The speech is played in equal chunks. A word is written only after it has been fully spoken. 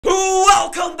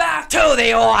Welcome back to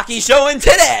the Hockey Show, and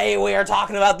today we are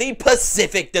talking about the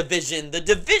Pacific Division, the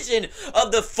division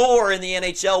of the four in the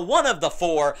NHL, one of the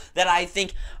four that I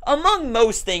think, among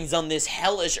most things on this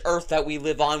hellish earth that we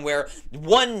live on, where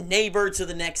one neighbor to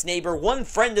the next neighbor, one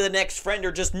friend to the next friend,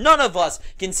 or just none of us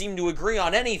can seem to agree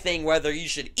on anything, whether you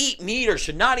should eat meat or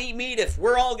should not eat meat, if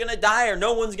we're all gonna die or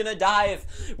no one's gonna die,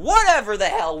 if whatever the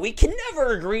hell, we can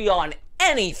never agree on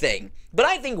anything. But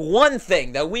I think one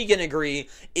thing that we can agree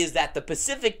is that the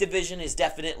Pacific Division is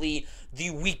definitely the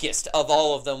weakest of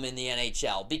all of them in the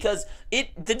NHL, because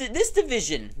this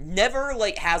division never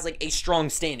has a strong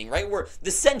standing, right? Where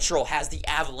the Central has the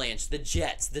Avalanche, the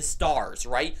Jets, the Stars,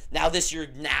 right? Now this year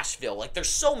Nashville, there's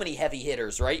so many heavy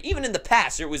hitters, right? Even in the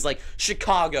past it was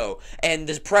Chicago and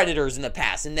the Predators in the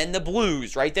past, and then the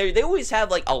Blues, right? They always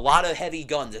have a lot of heavy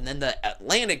guns, and then the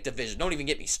Atlantic Division, don't even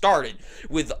get me started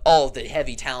with all the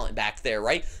heavy talent back there,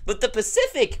 right? But the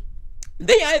Pacific,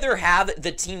 they either have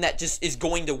the team that just is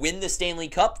going to win the Stanley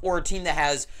Cup, or a team that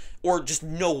has, or just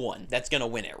no one that's going to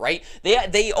win it, right?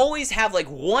 They always have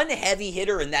one heavy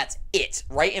hitter, and that's it,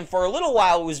 right? And for a little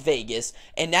while it was Vegas,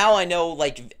 and now I know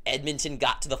Edmonton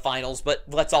got to the finals, but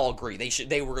let's all agree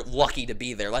they were lucky to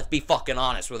be there. Let's be fucking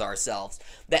honest with ourselves.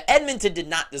 That Edmonton did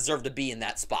not deserve to be in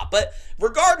that spot. But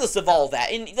regardless of all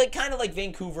that, and kind of like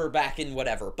Vancouver back in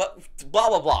whatever, but blah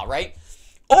blah blah, right?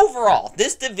 Overall,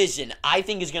 this division, I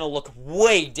think, is going to look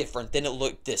way different than it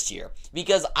looked this year,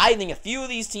 because I think a few of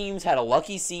these teams had a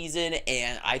lucky season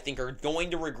and I think are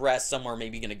going to regress. Some are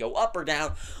maybe going to go up or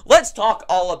down. Let's talk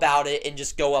all about it and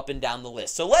just go up and down the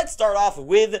list. So let's start off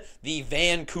with the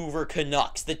Vancouver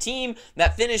Canucks, the team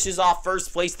that finishes off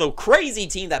first place, the crazy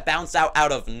team that bounced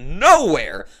out of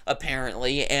nowhere,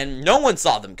 apparently, and no one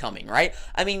saw them coming, right?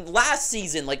 I mean, last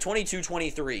season,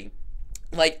 22-23,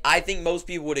 I think most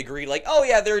people would agree, oh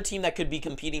yeah, they're a team that could be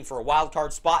competing for a wild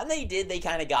card spot, and they did. They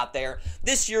kind of got there.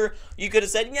 This year, you could have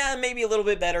said, yeah, maybe a little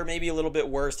bit better, maybe a little bit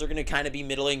worse. They're going to kind of be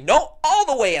middling. No, all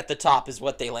the way at the top is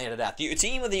what they landed at. The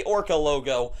team with the Orca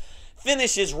logo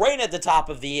finishes right at the top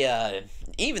of the,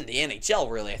 even the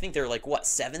NHL, really. I think they're,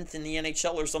 7th in the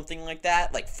NHL or something like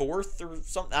that? 4th or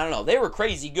something? I don't know. They were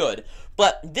crazy good.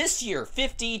 But this year,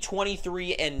 50,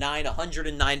 23, and 9,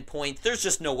 109 points. There's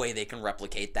just no way they can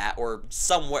replicate that, or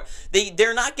somewhere.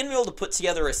 They're not going to be able to put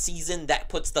together a season that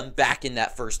puts them back in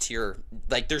that first tier.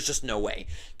 There's just no way.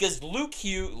 Because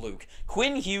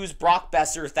Quinn Hughes, Brock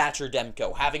Besser, Thatcher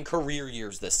Demko having career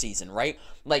years this season, right?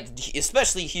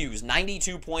 Especially Hughes,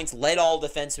 92 points, led all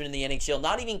defensemen in the NHL.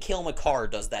 Not even Cale Makar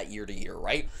does that year to year,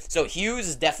 right? So Hughes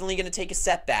is definitely going to take a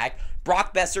setback.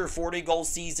 Brock Besser, 40-goal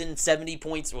season, 70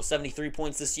 points, well, 73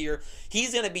 points this year.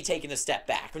 He's going to be taking a step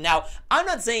back. Now, I'm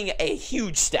not saying a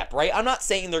huge step, right? I'm not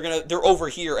saying they're over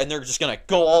here and they're just going to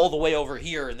go all the way over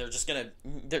here and they're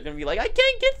going to be like, I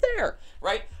can't get there,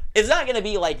 right? It's not going to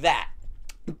be like that.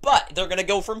 But they're going to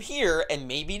go from here and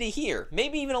maybe to here.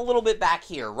 Maybe even a little bit back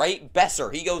here, right? Besser,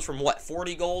 he goes from,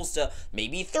 40 goals to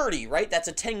maybe 30, right? That's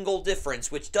a 10-goal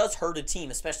difference, which does hurt a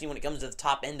team, especially when it comes to the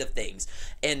top end of things.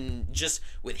 And just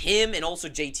with him and also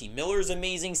JT Miller's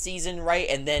amazing season, right?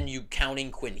 And then you counting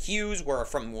Quinn Hughes, where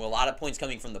from a lot of points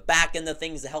coming from the back end of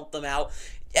things to help them out.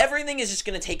 Everything is just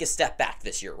going to take a step back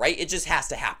this year, right? It just has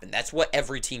to happen. That's what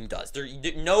every team does.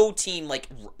 No team,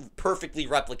 perfectly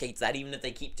replicates that, even if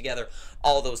they keep together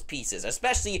all those pieces,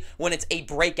 especially when it's a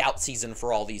breakout season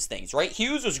for all these things, right?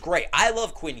 Hughes was great. I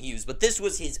love Quinn Hughes, but this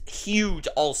was his huge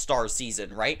all-star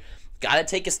season, right? Got to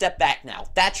take a step back now.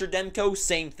 Thatcher Demko,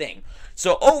 same thing.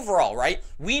 So overall, right,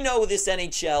 we know this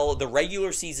NHL, the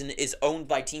regular season is owned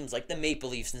by teams like the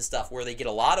Maple Leafs and stuff, where they get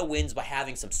a lot of wins by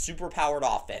having some super-powered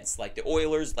offense, like the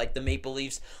Oilers, like the Maple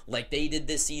Leafs, like they did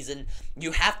this season.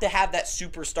 You have to have that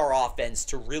superstar offense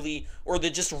to really, or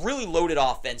the just really loaded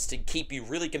offense to keep you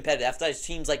really competitive. After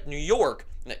teams like New York,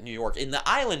 in the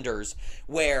Islanders,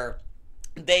 where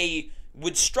they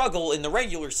would struggle in the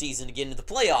regular season to get into the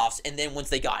playoffs, and then once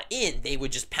they got in, they would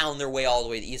just pound their way all the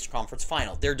way to the Eastern Conference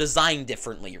Final. They're designed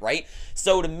differently, right?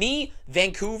 So to me,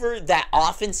 Vancouver, that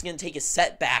offense is going to take a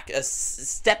step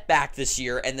back this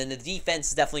year, and then the defense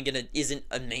is definitely isn't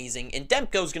amazing, and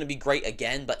Demko's going to be great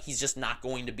again, but he's just not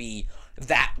going to be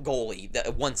that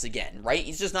goalie once again, right?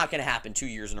 It's just not going to happen 2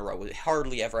 years in a row. It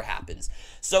hardly ever happens.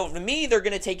 So to me, they're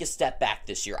going to take a step back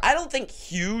this year. I don't think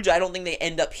huge. I don't think they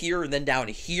end up here and then down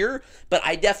here, but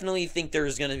I definitely think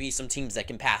there's going to be some teams that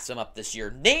can pass them up this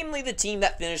year, namely the team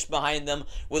that finished behind them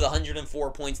with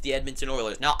 104 points, the Edmonton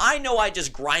Oilers. Now, I know I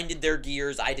just grinded their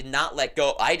gears. I did not let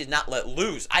go. I did not let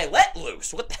loose. I let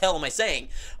loose. What the hell am I saying?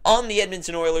 On the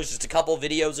Edmonton Oilers just a couple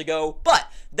videos ago,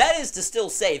 but that is to still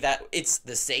say that it's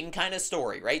the same kind of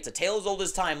story, right? It's a tale as old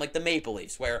as time, like the Maple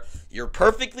Leafs, where you're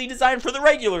perfectly designed for the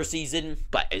regular season,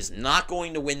 but is not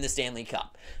going to win the Stanley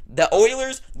Cup. The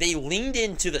Oilers, they leaned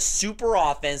into the super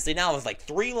offense. They now have like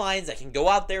 3 lines that can go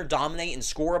out there, dominate, and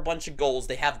score a bunch of goals.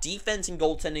 They have defense and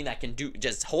goaltending that can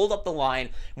just hold up the line,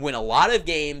 win a lot of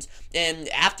games. And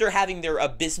after having their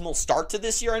abysmal start to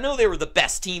this year, I know they were the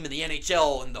best team in the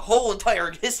NHL in the whole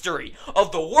entire history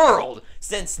of the world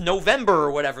since November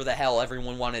or whatever the hell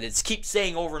everyone wanted to keep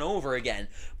saying over and over again.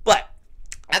 But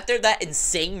after that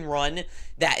insane run,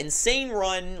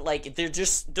 like, they're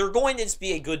going to just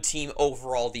be a good team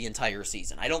overall the entire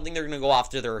season. I don't think they're going to go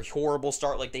after their horrible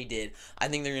start like they did. I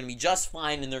think they're going to be just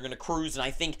fine, and they're going to cruise, and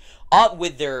I think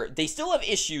they still have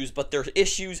issues, but they're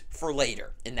issues for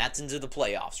later, and that's into the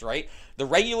playoffs, right? The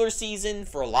regular season,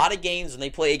 for a lot of games, when they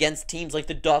play against teams like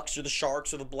the Ducks or the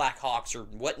Sharks or the Blackhawks or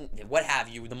what have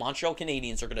you, the Montreal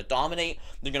Canadiens are going to dominate.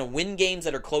 They're going to win games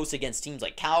that are close against teams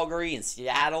like Calgary and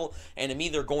Seattle, and to me,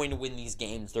 they're going to win these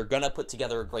games. They're going to put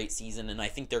together a great season, and I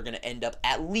think they're going to end up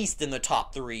at least in the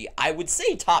top 3. I would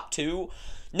say top 2.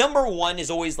 Number 1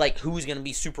 is always like who's going to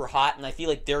be super hot, and I feel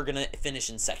like they're going to finish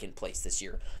in second place this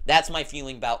year. That's my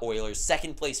feeling about Oilers.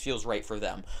 Second place feels right for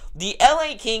them. The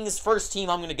LA Kings, first team,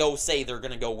 I'm going to go say they're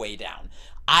going to go way down.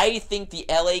 I think the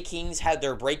LA Kings had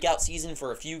their breakout season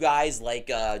for a few guys like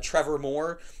Trevor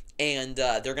Moore, and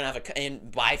they're going to have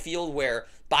and Byfield, where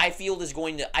Byfield is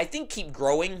going to, I think, keep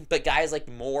growing, but guys like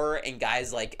Moore and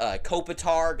guys like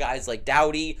Kopitar, guys like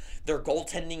Doughty, their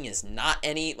goaltending is not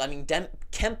any, I mean,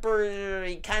 Kemper,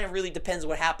 he kind of really depends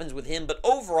what happens with him, but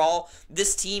overall,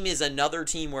 this team is another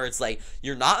team where it's like,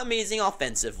 you're not amazing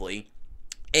offensively,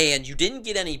 and you didn't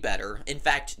get any better. In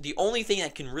fact, the only thing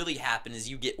that can really happen is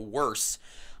you get worse,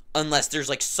 unless there's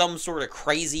like some sort of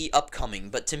crazy upcoming.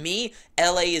 But to me,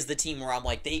 LA is the team where I'm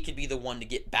like, they could be the one to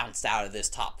get bounced out of this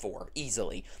top 4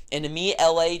 easily. And to me,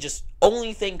 LA just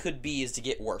only thing could be is to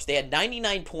get worse. They had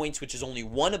 99 points, which is only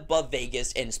 1 above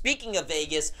Vegas. And speaking of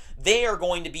Vegas, they are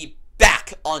going to be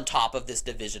back on top of this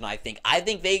division, I think. I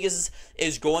think Vegas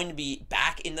is going to be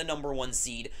back in the number 1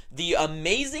 seed. The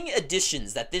amazing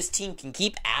additions that this team can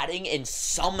keep adding and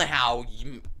somehow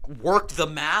work the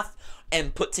math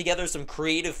and put together some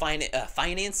creative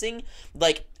financing,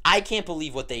 like, I can't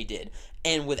believe what they did.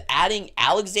 And with adding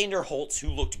Alexander Holtz, who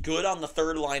looked good on the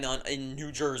 3rd line in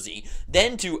New Jersey,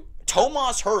 then to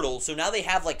Tomas Hertl, so now they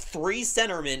have like 3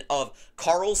 centermen of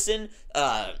Carlson,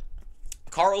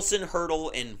 Hertl,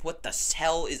 and what the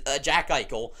hell is Jack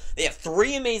Eichel. They have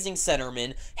 3 amazing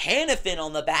centermen. Hannafin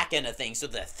on the back end of things. So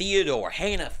the Theodore,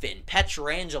 Hannafin,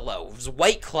 Pietrangelo,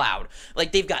 White Cloud.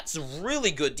 Like, they've got some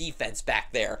really good defense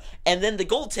back there. And then the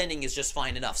goaltending is just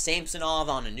fine enough. Samsonov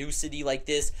on a new city like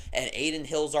this, and Aiden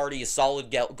Hill's already a solid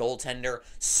goaltender.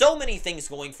 So many things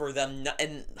going for them,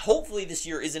 and hopefully this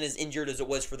year isn't as injured as it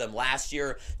was for them last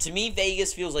year. To me,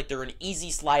 Vegas feels like they're an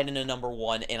easy slide into number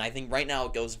 1, and I think right now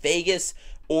it goes Vegas,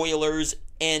 Oilers,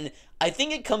 and I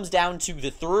think it comes down to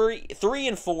the 3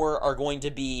 and 4 are going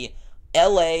to be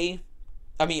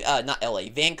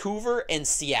Vancouver and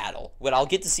Seattle. But I'll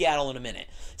get to Seattle in a minute.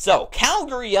 So,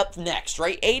 Calgary up next,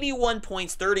 right? 81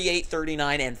 points, 38,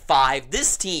 39, and 5.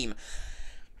 This team,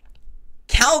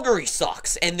 Calgary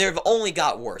sucks, and they've only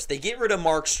got worse. They get rid of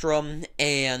Markstrom,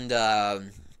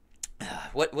 and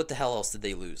what the hell else did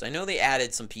they lose? I know they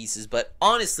added some pieces, but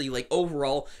honestly, like,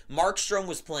 overall, Markstrom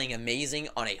was playing amazing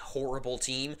on a horrible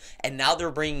team, and now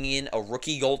they're bringing in a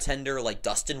rookie goaltender like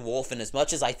Dustin Wolf, and as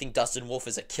much as I think Dustin Wolf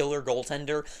is a killer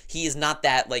goaltender, he is not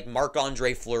that, like,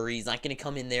 Marc-Andre Fleury. He's not going to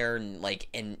come in there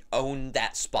and own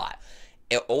that spot.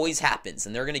 It always happens,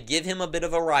 and they're going to give him a bit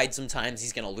of a ride sometimes.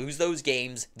 He's going to lose those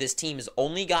games. This team has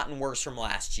only gotten worse from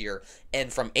last year,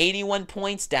 and from 81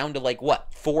 points down to, like,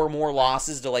 what, 4 more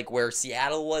losses to, like, where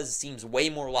Seattle was seems way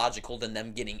more logical than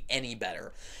them getting any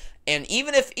better. And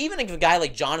even if a guy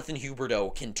like Jonathan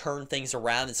Huberdeau can turn things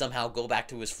around and somehow go back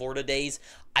to his Florida days,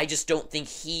 I just don't think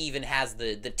he even has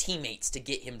the teammates to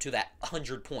get him to that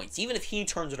 100 points. Even if he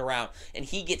turns it around and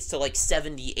he gets to like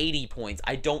 70, 80 points,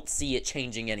 I don't see it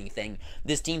changing anything.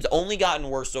 This team's only gotten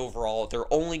worse overall.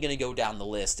 They're only going to go down the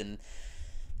list, and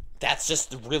that's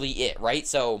just really it, right?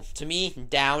 So, to me,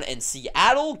 down, and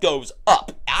Seattle goes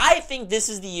up. I think this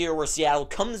is the year where Seattle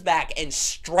comes back and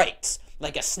strikes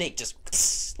like a snake,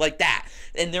 just like that.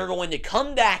 And they're going to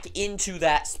come back into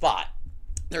that spot.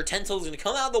 Their tentacles is going to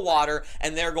come out of the water,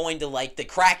 and they're going to, like, the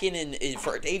Kraken and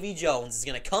for Davy Jones is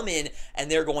going to come in,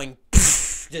 and they're going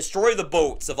destroy the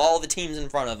boats of all the teams in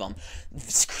front of them.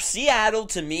 Seattle,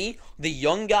 to me, the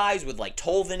young guys with, like,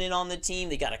 Tolvanen on the team,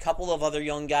 they got a couple of other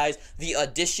young guys. The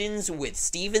additions with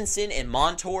Stevenson and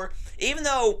Montour, even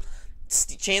though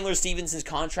Chandler Stevenson's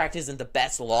contract isn't the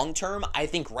best long term. I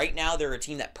think right now they're a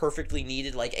team that perfectly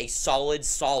needed like a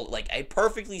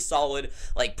perfectly solid,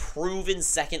 like proven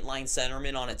second line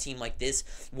centerman on a team like this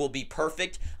will be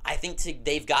perfect. I think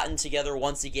they've gotten together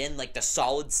once again like the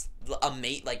solid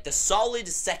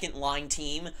second line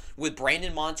team with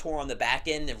Brandon Montour on the back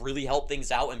end and really help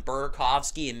things out, and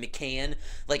Burakovsky and McCann.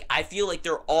 Like, I feel like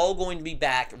they're all going to be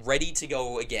back ready to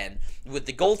go again with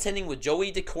the goaltending with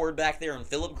Joey Decord back there and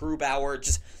Philip Grubauer.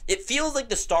 Just, it feels like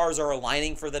the stars are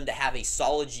aligning for them to have a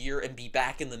solid year and be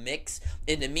back in the mix.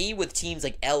 And to me, with teams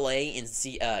like LA and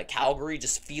Calgary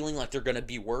just feeling like they're going to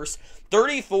be worse,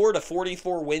 34 to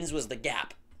 44 wins was the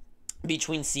gap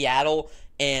between Seattle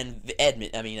and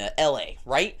LA,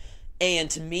 right? And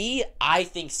to me, I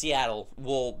think Seattle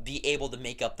will be able to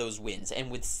make up those wins.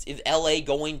 And with LA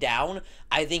going down,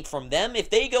 I think from them, if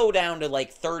they go down to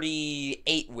like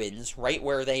 38 wins, right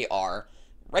where they are,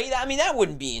 right? I mean, that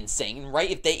wouldn't be insane,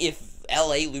 right? If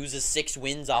LA loses 6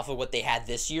 wins off of what they had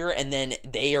this year, and then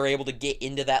they are able to get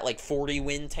into that like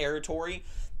 40-win territory,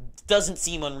 doesn't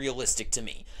seem unrealistic to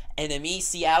me. And to me,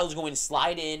 Seattle's going to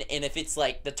slide in, and if it's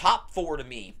like the top 4 to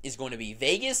me is going to be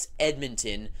Vegas,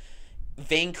 Edmonton,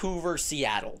 Vancouver,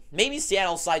 Seattle. Maybe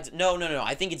Seattle slides. No.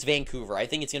 I think it's Vancouver. I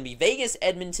think it's going to be Vegas,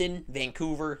 Edmonton,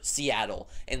 Vancouver, Seattle.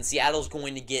 And Seattle's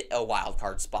going to get a wild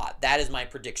card spot. That is my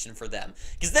prediction for them.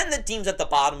 Because then the teams at the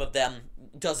bottom of them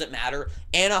doesn't matter.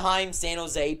 Anaheim, San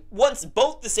Jose,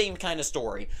 both the same kind of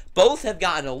story. Both have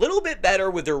gotten a little bit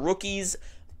better with their rookies,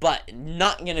 but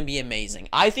not going to be amazing.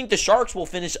 I think the Sharks will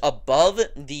finish above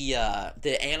the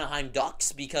Anaheim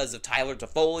Ducks because of Tyler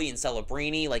Toffoli and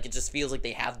Celebrini. Like, it just feels like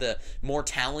they have the more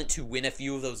talent to win a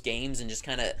few of those games and just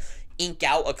kind of ink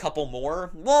out a couple more.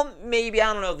 Well, maybe,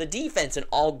 I don't know. The defense and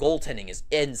all goaltending is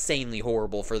insanely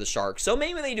horrible for the Sharks. So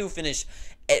maybe they do finish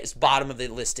at bottom of the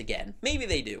list again. Maybe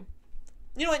they do.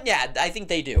 You know what? Yeah, I think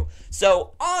they do.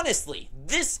 So, honestly,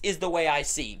 this is the way I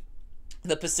see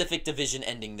the Pacific Division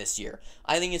ending this year.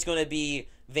 I think it's going to be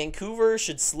Vancouver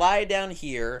should slide down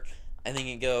here. I think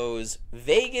it goes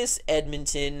Vegas,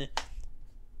 Edmonton,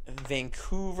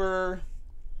 Vancouver,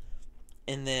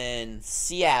 and then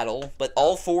Seattle. But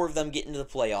all 4 of them get into the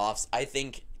playoffs. I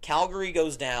think Calgary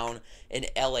goes down and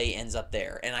LA ends up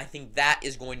there. And I think that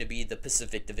is going to be the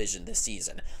Pacific Division this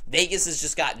season. Vegas has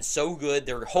just gotten so good.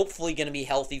 They're hopefully going to be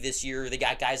healthy this year. They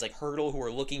got guys like Hurdle who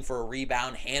are looking for a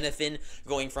rebound. Hannafin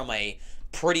going from a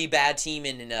pretty bad team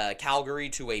in Calgary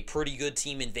to a pretty good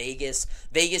team in Vegas.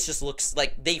 Vegas just looks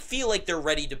like they feel like they're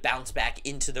ready to bounce back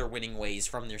into their winning ways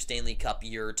from their Stanley Cup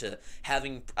year to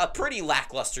having a pretty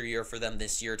lackluster year for them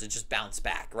this year to just bounce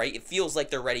back, right? It feels like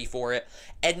they're ready for it.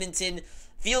 Edmonton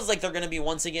feels like they're going to be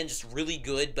once again just really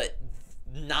good, but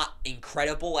not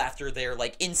incredible after their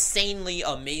like insanely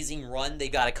amazing run. They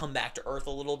got to come back to earth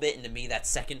a little bit, and to me that's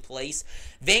second place.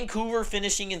 Vancouver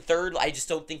finishing in third. I just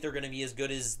don't think they're going to be as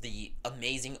good as the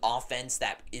amazing offense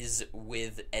that is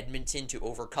with Edmonton to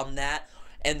overcome that.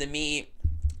 And to me,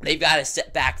 they've got to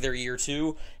set back their year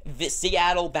too.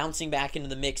 Seattle bouncing back into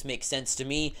the mix makes sense to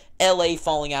me. LA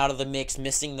falling out of the mix,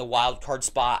 missing the wild card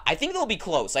spot. I think they'll be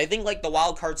close. I think like the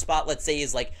wild card spot, let's say,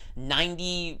 is like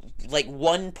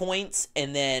 91 points,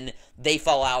 and then they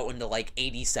fall out into like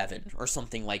 87 or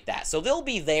something like that. So they'll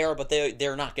be there, but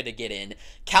they're not going to get in.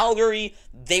 Calgary,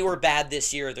 they were bad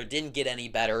this year. They didn't get any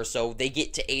better, so they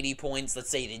get to 80 points.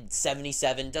 Let's say they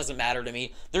 77. Doesn't matter to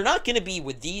me. They're not going to be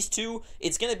with these two.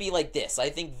 It's going to be like this. I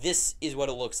think this is what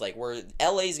it looks like, where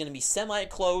LA is going to be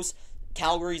semi-close.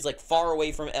 Calgary's like far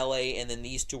away from LA, and then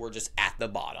these two are just at the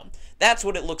bottom. That's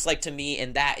what it looks like to me,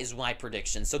 and that is my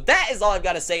prediction. So that is all I've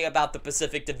got to say about the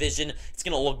Pacific Division. It's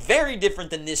going to look very different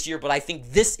than this year, but I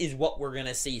think this is what we're going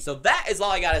to see. So that is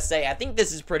all I got to say. I think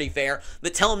this is pretty fair.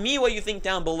 But tell me what you think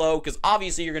down below, because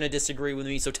obviously you're going to disagree with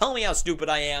me, so tell me how stupid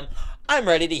I am. I'm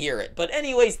ready to hear it. But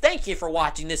anyways, thank you for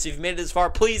watching this. If you've made it this far,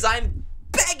 please, I'm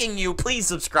begging you, please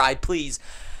subscribe, please.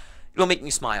 It'll make me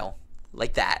smile.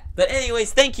 Like that. But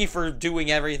anyways, thank you for doing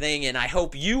everything, and I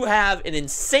hope you have an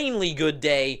insanely good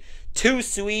day. Too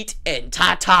sweet, and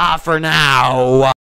ta-ta for now.